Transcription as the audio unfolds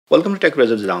Welcome to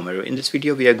TechbrothersIT. In this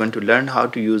video, we are going to learn how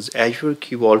to use Azure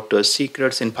Key Vault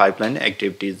secrets in pipeline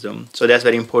activities. So that's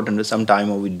very important.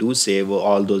 Sometimes we do save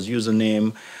all those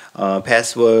username,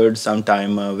 passwords,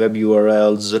 sometimes web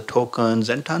URLs, tokens,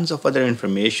 and tons of other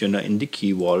information in the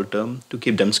Key Vault to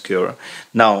keep them secure.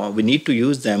 Now we need to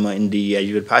use them in the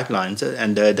Azure pipelines,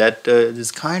 and that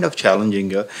is kind of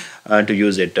challenging to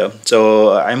use it.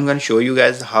 So I'm going to show you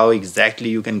guys how exactly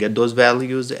you can get those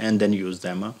values and then use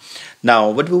them.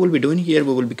 Now what we will be doing here,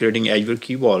 we will be creating Azure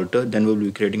Key Vault, then we will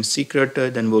be creating secret,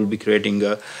 then we will be creating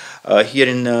here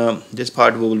in this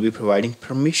part we will be providing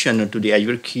permission to the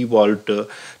Azure Key Vault to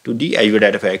the Azure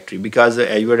Data Factory, because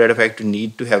the Azure Data Factory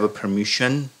need to have a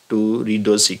permission to read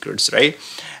those secrets, right?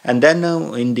 And then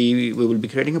we will be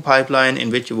creating a pipeline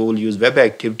in which we will use web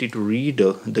activity to read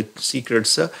the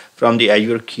secrets from the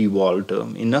Azure Key Vault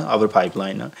in our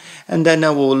pipeline, and then I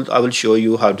will show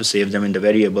you how to save them in the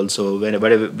variable. So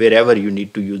wherever you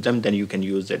need to use them, then you can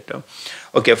use it.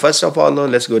 Okay, first of all,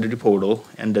 let's go to the portal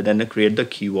and then create the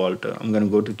Key Vault. I'm going to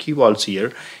go to Key Vaults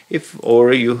here. If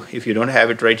you don't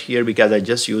have it right here, because I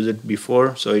just used it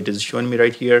before, so it is showing me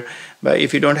right here. But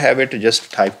if you don't have it,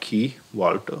 just type Key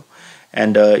Vault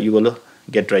and you will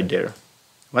get right there.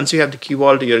 Once you have the Key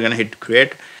Vault, you're going to hit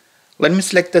create. Let me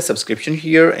select the subscription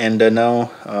here, and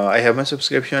now I have my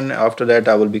subscription. After that,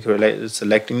 I will be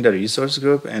selecting the resource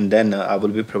group, and then I will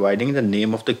be providing the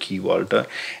name of the Key Vault.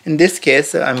 In this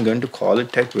case, I'm going to call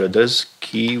it Tech Brothers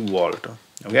Key Vault.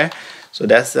 Okay, so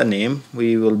that's the name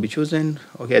we will be choosing.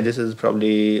 Okay, this is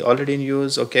probably already in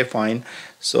use. Okay, fine.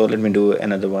 So let me do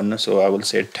another one. So I will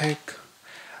say Tech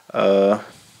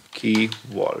Key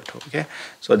Vault. Okay,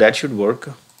 so that should work.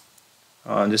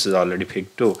 This is already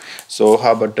picked too. So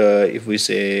how about if we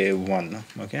say 1?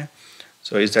 Okay,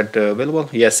 so is that available?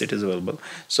 Yes, it is available.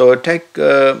 So Tech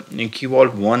Key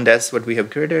Vault 1, that's what we have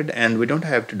created, and we don't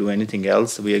have to do anything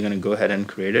else. We are going to go ahead and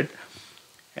create it,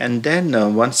 and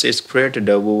then once it's created,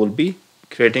 we will be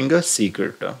creating a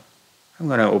secret. I'm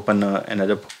going to open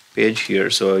another page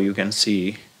here so you can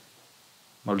see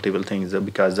multiple things,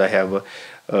 because I have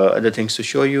other things to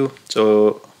show you.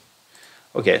 So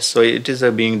okay, so it is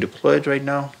being deployed right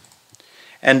now,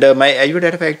 and my Azure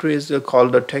Data Factory is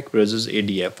called the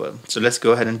TechbrothersIT. So let's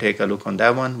go ahead and take a look on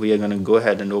that one. We are going to go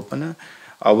ahead and open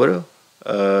our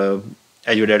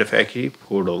Azure Data Factory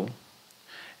portal,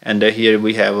 and here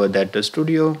we have that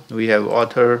studio, we have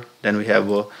author, then we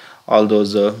have all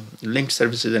those linked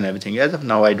services and everything. As of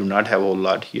now, I do not have a whole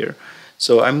lot here,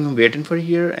 so I'm waiting for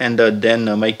here, and then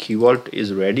my Key Vault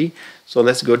is ready. So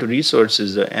let's go to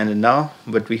resources, and now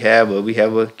what we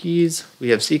have keys, we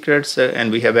have secrets,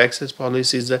 and we have access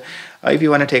policies. If you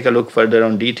want to take a look further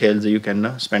on details, you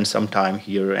can spend some time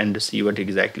here and see what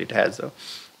exactly it has.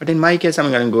 But in my case,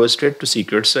 I'm going to go straight to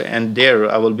secrets, and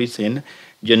there I will be saying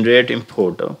generate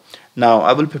import. Now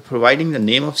I will be providing the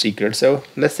name of secret. So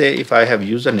let's say if I have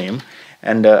username,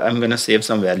 and I'm going to save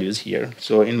some values here.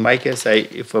 So in my case,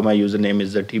 if my username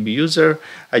is the TB user,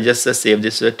 I just save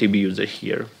this TB user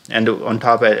here, and on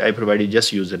top I provided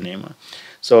just username.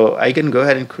 So I can go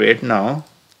ahead and create now.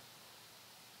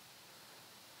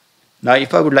 Now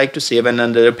if I would like to save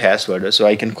another password, so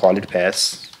I can call it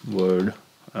password,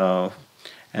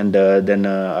 and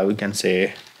then we can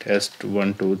say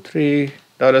test123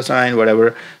 $,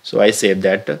 whatever. So I save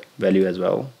that value as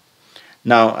well.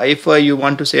 Now if you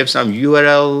want to save some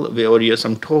URL or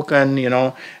some token,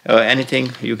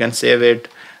 anything, you can save it.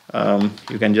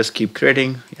 You can just keep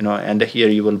creating, and here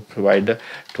you will provide the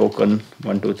token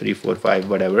 1 2 3 4 5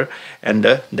 whatever, and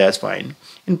that's fine.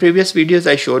 In previous videos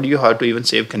I showed you how to even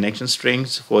save connection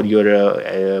strings for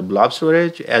your blob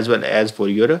storage as well as for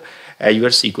your Azure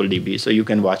SQL DB, so you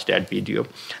can watch that video.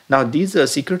 Now these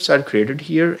secrets are created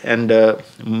here, and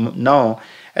now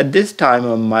at this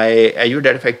time my Azure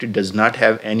Data Factory does not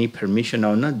have any permission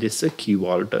on this Key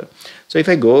Vault. So if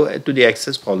I go to the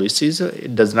access policies,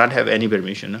 it does not have any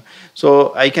permission.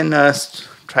 So I can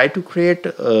try to create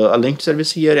a linked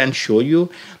service here and show you,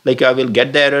 like I will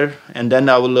get the error and then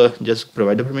I will just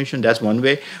provide the permission. That's one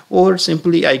way, or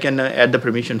simply I can add the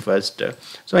permission first.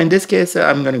 So in this case,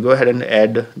 I'm going to go ahead and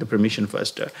add the permission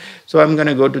first. So I'm going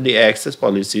to go to the access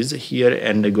policies here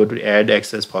and go to add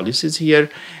access policies here,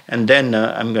 and then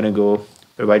I'm going to go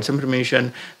provide some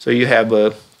permission. So you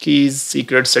have keys,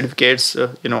 secrets, certificates,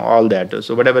 all that.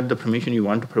 So whatever the permission you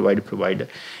want to provide.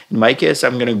 In my case,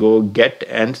 I'm going to go get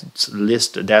and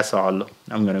list. That's all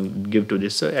I'm going to give to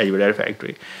this Azure Data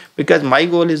Factory, because my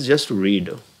goal is just to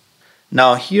read.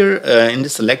 Now here in the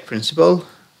select principle,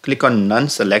 click on none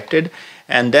selected,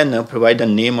 and then provide the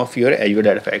name of your Azure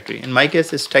Data Factory. In my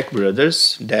case, it's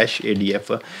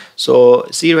TechbrothersIT. So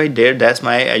see right there, that's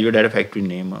my Azure Data Factory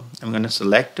name. I'm going to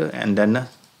select and then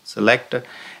select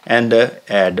and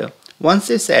add. Once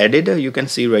it's added, you can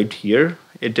see right here,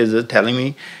 it is telling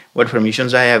me what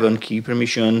permissions I have on key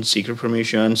permission, secret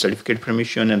permission, certificate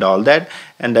permission, and all that.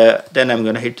 And then I'm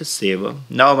going to hit save.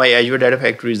 Now my Azure Data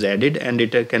Factory is added, and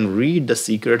it can read the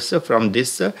secrets from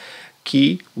this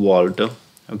key vault.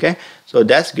 Okay, so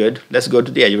that's good. Let's go to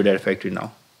the Azure Data Factory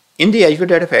now. In the Azure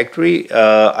Data Factory,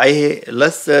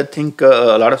 let's think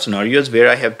a lot of scenarios where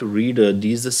I have to read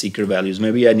these secret values.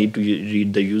 Maybe I need to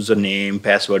read the username,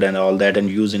 password, and all that, and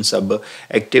use in sub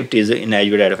activities in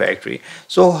Azure Data Factory.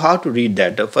 So how to read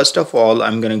that? First of all,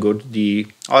 I'm going to go to the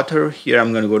author. Here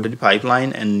I'm going to go to the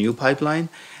pipeline and new pipeline.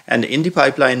 And in the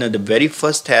pipeline, the very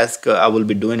first task I will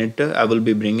be doing it. I will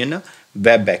be bringing a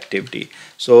web activity.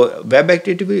 So web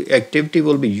activity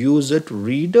will be used to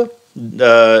read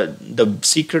the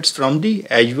secrets from the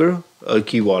Azure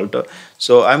Key Vault.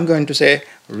 So I'm going to say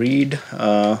read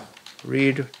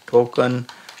token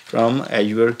from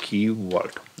Azure Key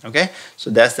Vault. Okay, so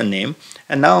that's the name.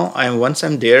 And now once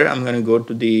I'm there, I'm going to go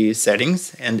to the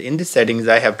settings, and in the settings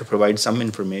I have to provide some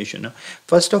information.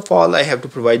 First of all, I have to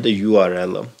provide the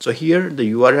URL. So here the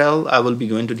URL, I will be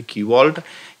going to the Key Vault,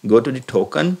 go to the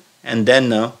token, and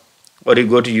then or you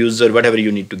go to user, whatever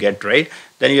you need to get, right?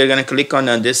 Then you are going to click on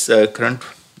this current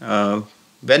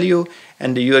value,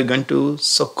 and you are going to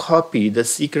copy the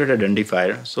secret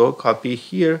identifier. So copy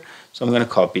here. So I'm going to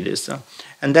copy this,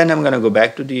 and then I'm going to go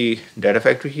back to the data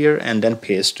factory here and then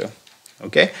paste.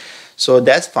 Okay, so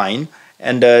that's fine.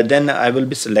 And then I will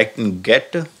be selecting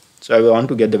get. So I want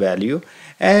to get the value,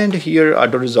 and here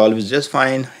auto resolve is just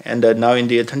fine. And now in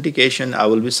the authentication, I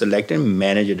will be selecting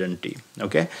manage identity.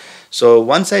 Okay. So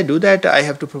once I do that, I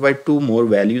have to provide two more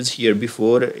values here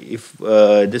before if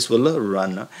this will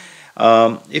run.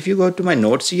 If you go to my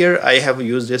notes here, I have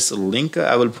used this link.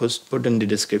 I will put in the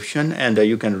description, and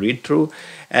you can read through.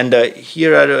 And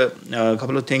here are a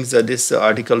couple of things that this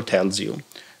article tells you.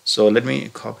 So let me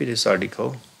copy this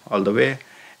article all the way.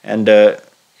 And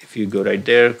if you go right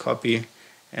there, copy,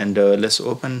 and let's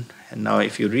open. And now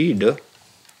if you read,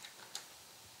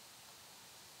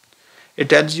 it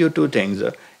tells you two things.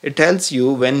 It tells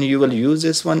you when you will use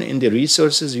this one in the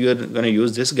resources, you are going to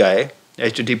use this guy,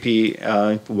 http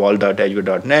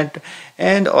vault.azure.net.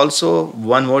 And also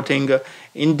one more thing,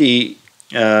 in the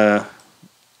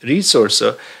resource,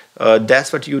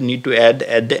 that's what you need to add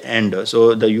at the end.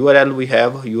 So the URL, we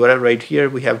have URL right here,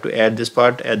 we have to add this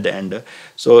part at the end.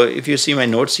 So if you see my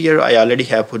notes here, I already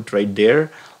have put right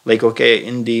there, like, okay,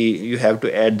 you have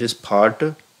to add this part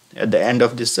at the end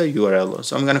of this URL.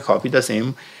 So I'm going to copy the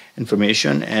same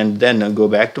information and then go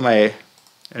back to my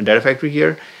data factory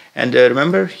here, and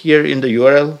remember here in the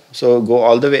URL, so go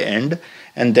all the way end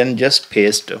and then just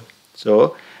paste.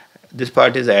 So this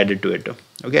part is added to it.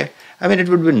 Okay, I mean, it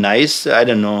would be nice, I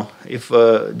don't know if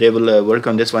they will work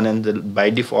on this one, and by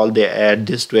default they add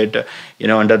this to it,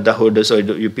 under the hood, so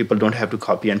you people don't have to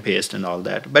copy and paste and all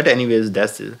that. But anyways,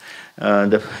 that's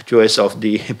the choice of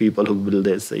the people who build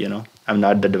this. I'm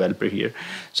not the developer here.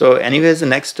 So anyways,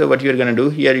 next what you're gonna do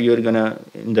here, you're gonna,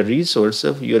 in the resource,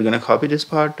 you're gonna copy this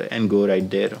part and go right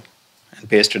there and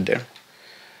paste it there.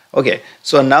 Okay,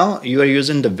 so now you are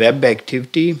using the web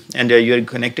activity, and you're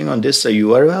connecting on this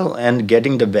URL and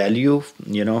getting the value,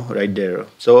 right there.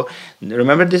 So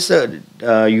remember, this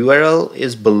URL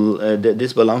is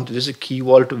this belongs to this Key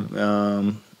Vault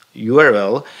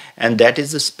URL, and that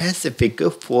is specific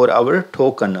for our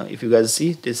token. If you guys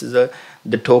see, this is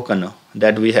the token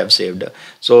that we have saved.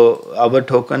 So our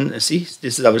token, see,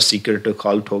 this is our secret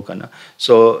called token.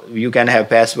 So you can have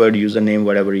password, username,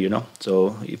 whatever,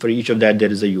 so for each of that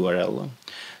there is a URL.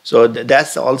 So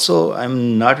that's also,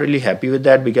 I'm not really happy with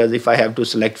that, because if I have to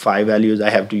select 5 values, I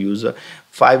have to use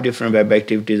 5 different web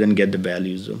activities and get the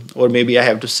values, or maybe I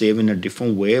have to save in a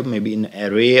different way, maybe in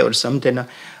array or something,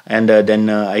 and then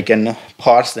I can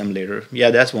parse them later.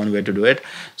 Yeah, that's one way to do it.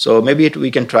 So maybe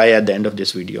we can try at the end of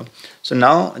this video. So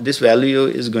now this value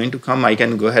is going to come. I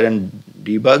can go ahead and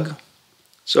debug.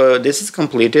 So this is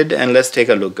completed, and let's take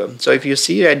a look. So if you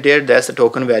see right there, that's the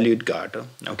token value it got.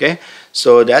 Okay,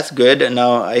 so that's good.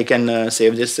 Now I can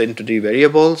save this into the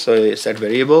variable. So set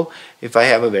variable. If I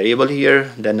have a variable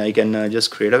here, then I can just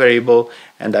create a variable,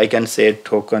 and I can say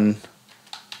token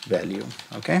value.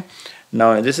 Okay,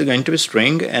 now this is going to be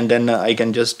string, and then I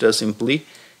can just simply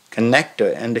connect,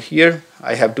 and here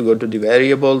I have to go to the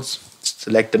variables,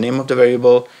 select the name of the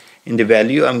variable. In the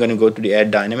value, I'm going to go to the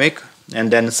add dynamic, and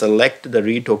then select the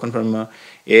read token from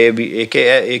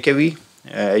AKV,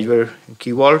 Azure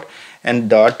Key Vault, and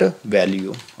dot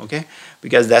value, okay,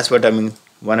 because that's what I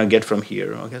want to get from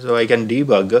here. Okay, so I can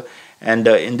debug, and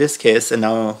in this case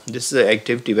now this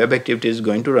activity, web activity, is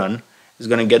going to run, is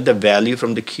going to get the value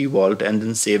from the key vault and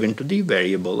then save into the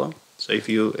variable. So if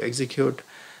you execute,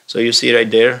 so you see right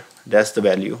there, that's the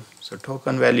value. So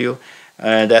token value,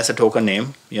 that's a token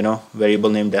name, variable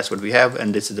name, that's what we have,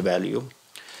 and this is the value.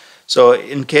 So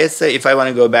in case if I want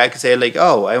to go back, say like,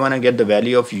 oh, I want to get the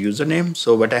value of username,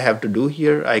 so what I have to do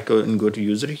here, I can go to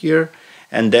user here,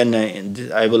 and then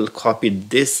I will copy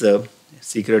this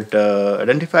secret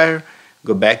identifier,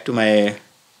 go back to my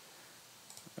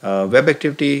web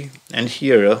activity, and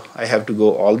here I have to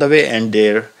go all the way, and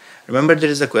there, remember there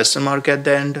is a question mark at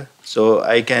the end, so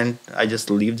I just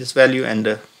leave this value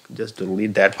and just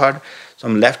delete that part. So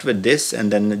I'm left with this,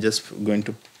 and then just going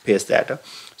to paste that.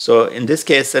 So in this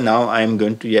case now I am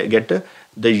going to get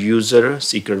the user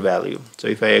secret value. So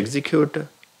if I execute,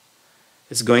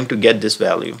 it's going to get this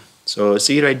value. So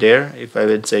see right there, if I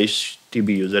would say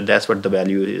TB user, that's what the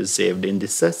value is saved in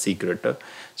this secret.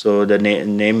 So the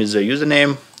name is a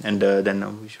username, and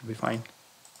then we should be fine.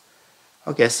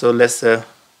 Okay, so let's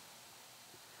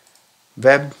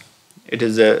web, it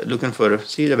is looking for,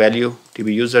 see the value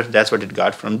TB user, that's what it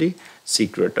got from the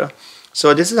secret.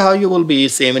 So this is how you will be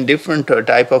saving different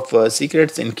type of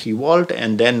secrets in Key Vault,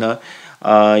 and then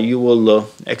you will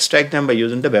extract them by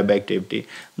using the web activity.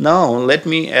 Now let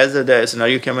me, as the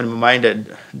scenario came in my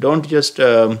mind, don't just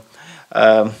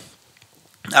I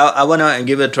want to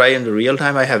give a try in the real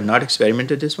time. I have not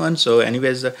experimented this one, so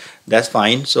anyways that's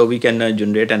fine. So we can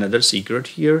generate another secret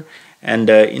here, and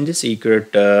in the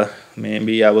secret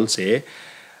maybe I will say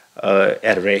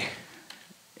array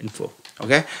info.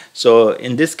 Okay, so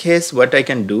in this case what I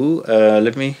can do,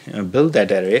 let me build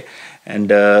that array, and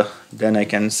then I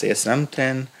can say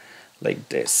something like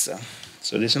this.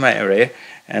 So this is my array,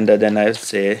 and then I'll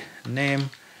say name,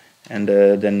 and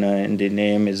then in the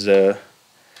name is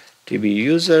TB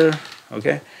user.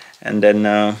 Okay, and then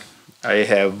I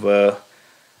have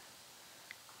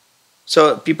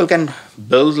so people can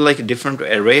build like a different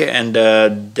array, and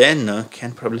then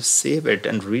can probably save it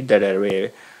and read that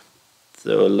array.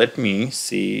 So let me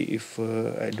see if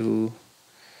I do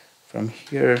from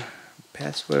here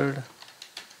password,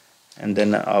 and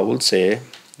then I will say,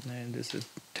 and this is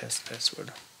test password.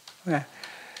 Okay,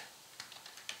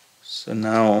 so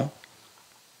now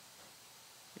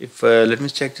if let me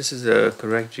check this is the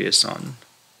correct JSON.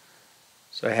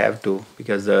 So I have to,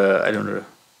 because I don't know,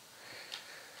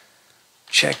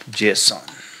 check JSON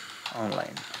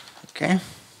online. Okay,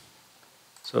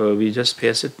 so we just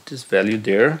pasted this value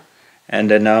there. And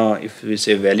now if we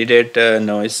say validate,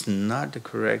 no, it's not the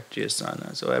correct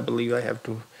JSON. So I believe I have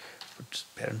to put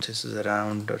parentheses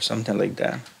around or something like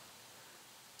that.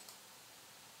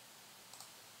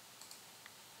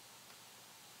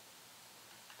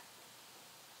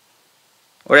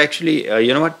 Or actually,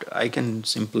 you know what? I can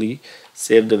simply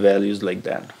save the values like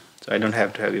that. So I don't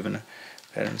have to have even a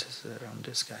parentheses around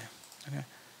this guy. Okay.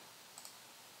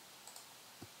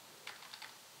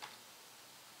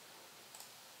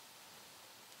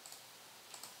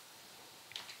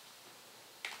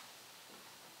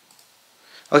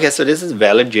 Okay, so this is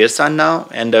valid JSON now,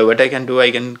 and what I can do,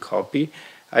 I can copy.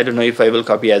 I don't know if I will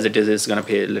copy as it is. It's gonna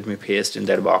let me paste in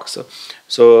that box.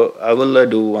 So I will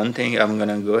do one thing. I'm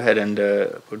gonna go ahead and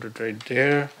put it right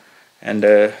there, and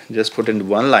just put in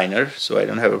one liner, so I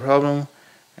don't have a problem.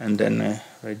 And then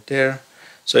right there.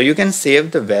 So you can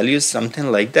save the values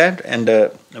something like that,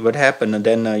 and what happened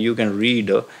then you can read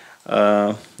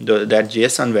that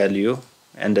JSON value,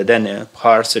 and then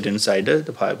parse it inside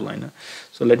the pipeline.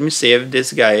 So let me save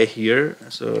this guy here,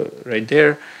 so right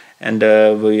there, and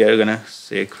we are gonna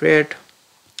say create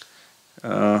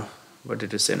what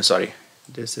it is saying, sorry,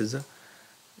 this is a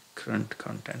current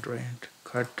content, right?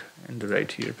 Cut and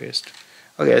right here paste.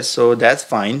 Okay, so that's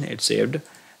fine, it's saved.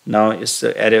 Now it's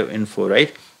array info,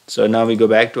 right? So now we go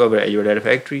back to our Azure Data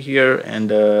Factory here, and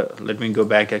let me go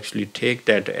back, actually take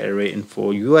that array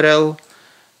info URL.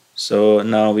 So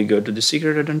now we go to the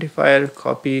secret identifier,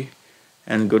 copy,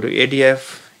 and go to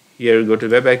ADF. Here go to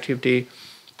web activity,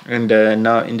 and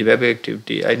now in the web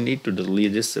activity I need to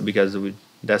delete this because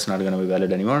that's not going to be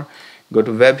valid anymore. Go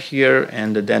to web here,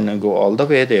 and then go all the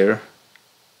way there,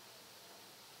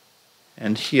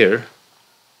 and here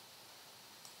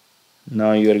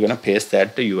now you are going to paste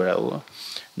that URL.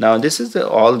 Now this is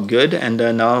all good, and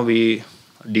now we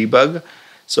debug.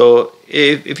 So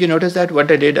if you notice that what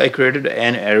I did, I created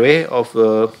an array of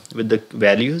with the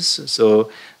values, so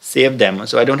save them.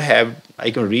 So I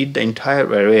can read the entire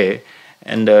array,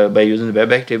 and by using the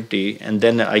web activity, and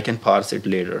then I can parse it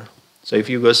later. So if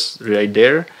you go right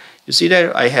there, You see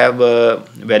that I have a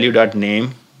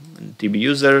value.name TB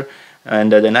user,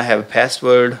 and then I have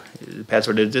password.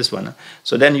 Password is this one.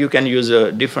 So then you can use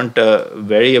a different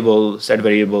set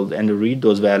variable and read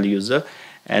those values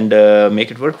and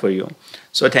make it work for you.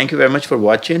 So thank you very much for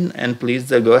watching, and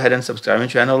please go ahead and subscribe my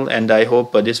channel, and I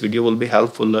hope this video will be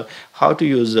helpful how to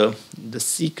use the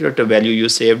secret value you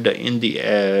saved in the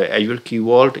Azure Key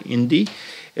Vault in the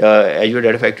Azure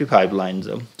Data Factory pipelines.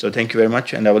 So thank you very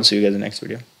much, and I will see you guys in the next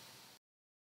video.